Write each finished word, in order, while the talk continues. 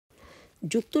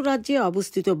যুক্তরাজ্যে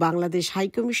অবস্থিত বাংলাদেশ হাই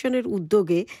কমিশনের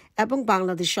উদ্যোগে এবং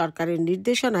বাংলাদেশ সরকারের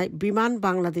নির্দেশনায় বিমান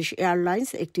বাংলাদেশ এয়ারলাইন্স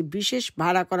একটি বিশেষ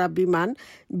ভাড়া করা বিমান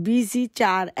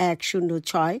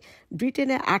BG4106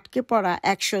 ব্রিটেনে আটকে পড়া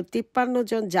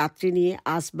 153 জন যাত্রী নিয়ে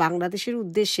আজ বাংলাদেশের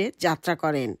উদ্দেশ্যে যাত্রা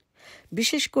করেন।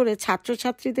 বিশেষ করে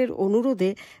ছাত্রছাত্রীদের অনুরোধে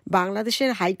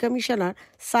বাংলাদেশের হাই কমিশনার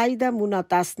সাইদা মুনা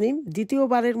তাসনিম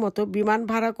দ্বিতীয়বারের মতো বিমান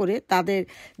ভাড়া করে তাদের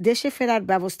দেশে ফেরার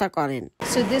ব্যবস্থা করেন।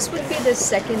 So this would be the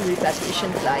second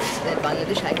repatriation flight that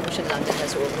Bangladesh High Commission London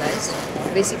has organized.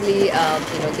 Basically,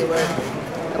 there were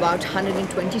about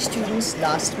 120 students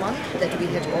last month that we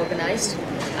had organized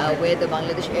where the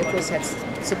Bangladesh Airport has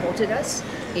supported us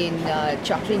in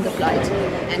chartering the flight,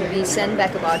 and we sent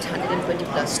back about 120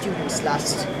 plus students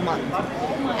last month.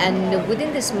 And within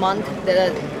this month, there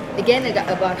are again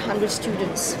about 100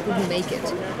 students who didn't make it.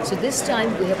 So this time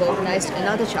we have organized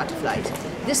another charter flight.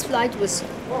 This flight was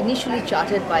initially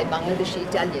chartered by Bangladeshi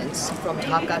Italians from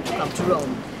Dhaka to come to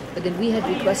Rome. But then we had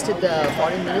requested the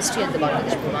Foreign Ministry and the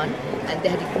Bangladesh Biman, and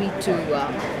they had agreed to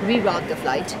reroute the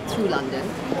flight through London.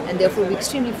 And therefore we're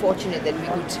extremely fortunate that we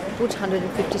could put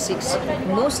 156,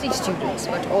 mostly students,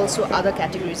 but also other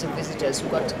categories of visitors who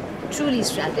got truly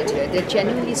stranded here. They're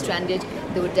genuinely stranded.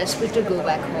 They were desperate to go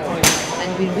back home. And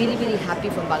we're really, really happy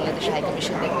from Bangladesh High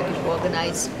Commission that we could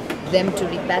organize them to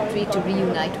repatriate, to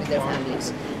reunite with their families.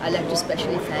 I'd like to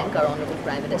especially thank our Hon'ble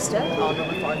Prime Minister, our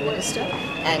Hon'ble Foreign Minister,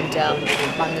 and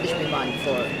Bangladesh Biman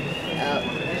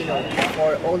for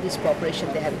all this cooperation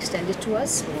they have extended to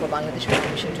us for Bangladesh High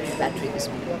Commission to repatriate this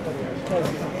people.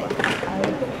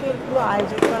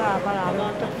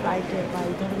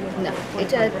 না,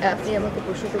 এটা আপনি আমাকে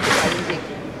প্রশ্ন করতে পারেন যে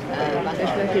বাংলাদেশ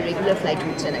ব্যাংকে regular flight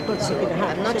হচ্ছে না কিছু।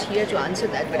 I am not here two answer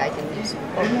that, but I can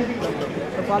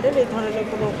বলেন এই ধরনের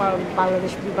কোনো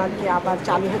বাংলাদেশ বিমান কি আবার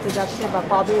চালু হতে যাচ্ছে বা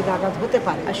কবে নাগাদ হতে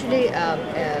পারে? আসলে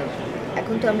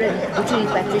এখন তো আমরা দুটো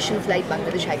repatriation flight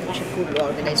Bangladesh high commission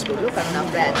organise করলো, কারণ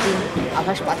আমরা একদিন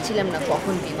আভাস পাচ্ছিলাম না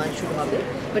কখন বিমান শুরু হবে।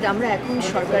 বাট আমরা এখন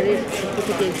সরকারের পক্ষ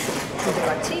থেকে শুনতে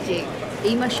পাচ্ছি যে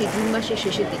এই মাসে জুন মাসের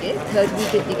শেষের দিকে, থার্ড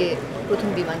উইকের দিকে প্রথম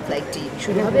বিমান ফ্লাইটটি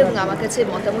শুরু হবে। এবং আমার কাছে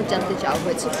মতামত জানতে চাওয়া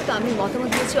হয়েছে, তো আমি মতামত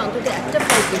দিয়েছি অন্তত একটা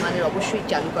ফ্লাইট বিমানের অবশ্যই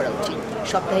চালু করা উচিত,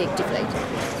 সপ্তাহে একটি ফ্লাইট।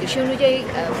 তো সে অনুযায়ী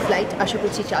ফ্লাইট আশা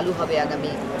করছি চালু হবে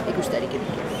আগামী 21 তারিখের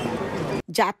দিকে।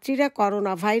 যাত্রীরা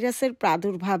করোনা ভাইরাসের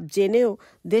প্রাদুর্ভাব জেনেও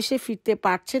দেশে ফিরতে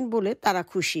পারছেন বলে তারা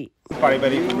খুশি।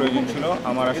 পারিবারিক প্রয়োজন ছিল,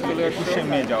 আমার আসলে 21শে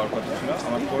মে যাওয়ার কথা ছিল,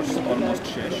 আমার কোর্স অলমোস্ট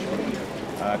শেষ,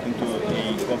 কিন্তু এই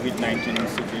কোভিড-19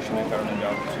 সিচুয়েশনের কারণে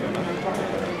যাওয়া হচ্ছিল না।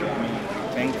 আমি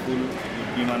থ্যাঙ্কফুল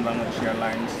বিমান বাংলাদেশ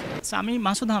এয়ারলাইন্স। আমি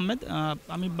মাসুদ আহমেদ,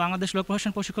 আমি বাংলাদেশ লোক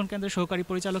প্রশাসন প্রশিক্ষণ কেন্দ্রের সহকারী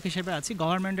পরিচালক হিসেবে আছি।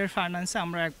 গভর্নমেন্টের ফাইন্যান্সে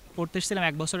আমরা পড়তে এসেছিলাম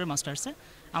 1 বছরের মাস্টার্সে।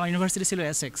 আমার ইউনিভার্সিটি ছিল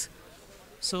এসেক্স।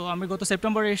 সো আমি গত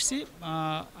সেপ্টেম্বরে এসেছি।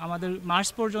 আমাদের মার্চ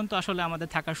পর্যন্ত আসলে আমাদের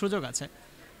থাকার সুযোগ আছে,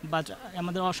 বাট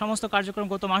আমাদের সমস্ত কার্যক্রম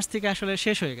গত মার্চ থেকে আসলে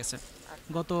শেষ হয়ে গেছে।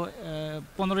 গত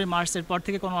 15ই মার্চের পর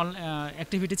থেকে কোনো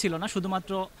অ্যাক্টিভিটি ছিল না,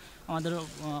 শুধুমাত্র আমাদের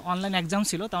অনলাইন এক্সাম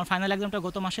ছিল। তো আমার ফাইনাল এক্সামটা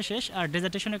গত মাসে শেষ, আর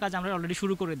ডেজার্টেশনের কাজ আমরা অলরেডি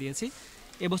শুরু করে দিয়েছি।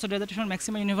 এবছর ডেজার্টেশন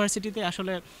ম্যাক্সিমাম ইউনিভার্সিটিতে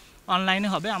আসলে অনলাইনে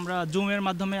হবে, আমরা জুমের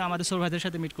মাধ্যমে আমাদের সুপারভাইজারের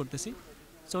সাথে মিট করতেছি।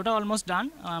 সো ওটা অলমোস্ট ডান,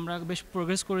 আমরা বেশ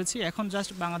প্রোগ্রেস করেছি। এখন জাস্ট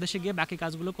বাংলাদেশে গিয়ে বাকি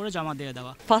কাজগুলো করে জমা দিয়ে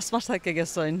দেওয়া। 5 মাস থেকে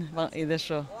গেছেন এই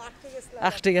দেশে?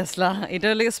 আটকে গেছলা। এটা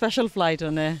হলো special flight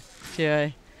one.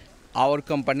 Our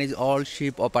company's all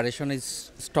ship operation is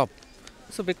stopped.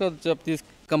 So because of this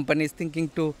company is thinking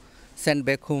to send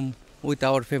back home with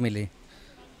our family.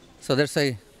 So that's why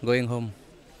going home.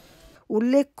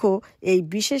 উল্লেখ্য, এই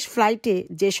বিশেষ ফ্লাইটে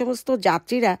যে সমস্ত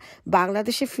যাত্রীরা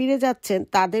বাংলাদেশে ফিরে যাচ্ছেন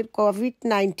তাদের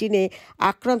কোভিড-19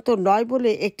 আক্রান্ত নয়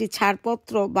বলে একটি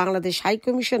ছাড়পত্র বাংলাদেশ হাই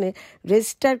কমিশনে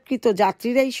রেজিস্টারকৃত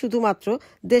যাত্রীরাই শুধুমাত্র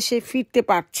দেশে ফিরতে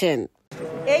পারছেন।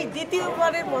 এই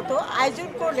দ্বিতীয়বারের মতো আয়োজন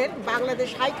করলেন বাংলাদেশ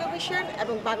হাই কমিশন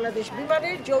এবং বাংলাদেশ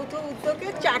বিমানের যৌথ উদ্যোগে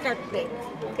চার্টার প্লেন।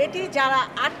 এটি যারা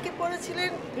আটকে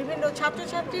পড়েছিলেন বিভিন্ন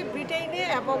ছাত্রছাত্রী ব্রিটেনে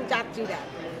এবং যাত্রীরা,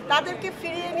 তাদেরকে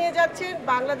ফিরিয়ে নিয়ে যাচ্ছেন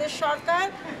বাংলাদেশ সরকার।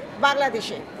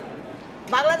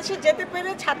 বাংলাদেশে যেতে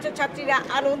পেরে ছাত্রছাত্রীরা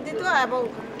আনন্দিত এবং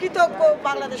কৃতজ্ঞ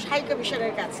বাংলাদেশ হাই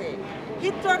কমিশনের কাছে।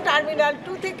 হিথ্রো টার্মিনাল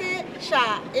 2 থেকে Shah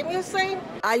M Hossain,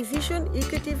 I vision,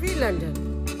 UK TV, London.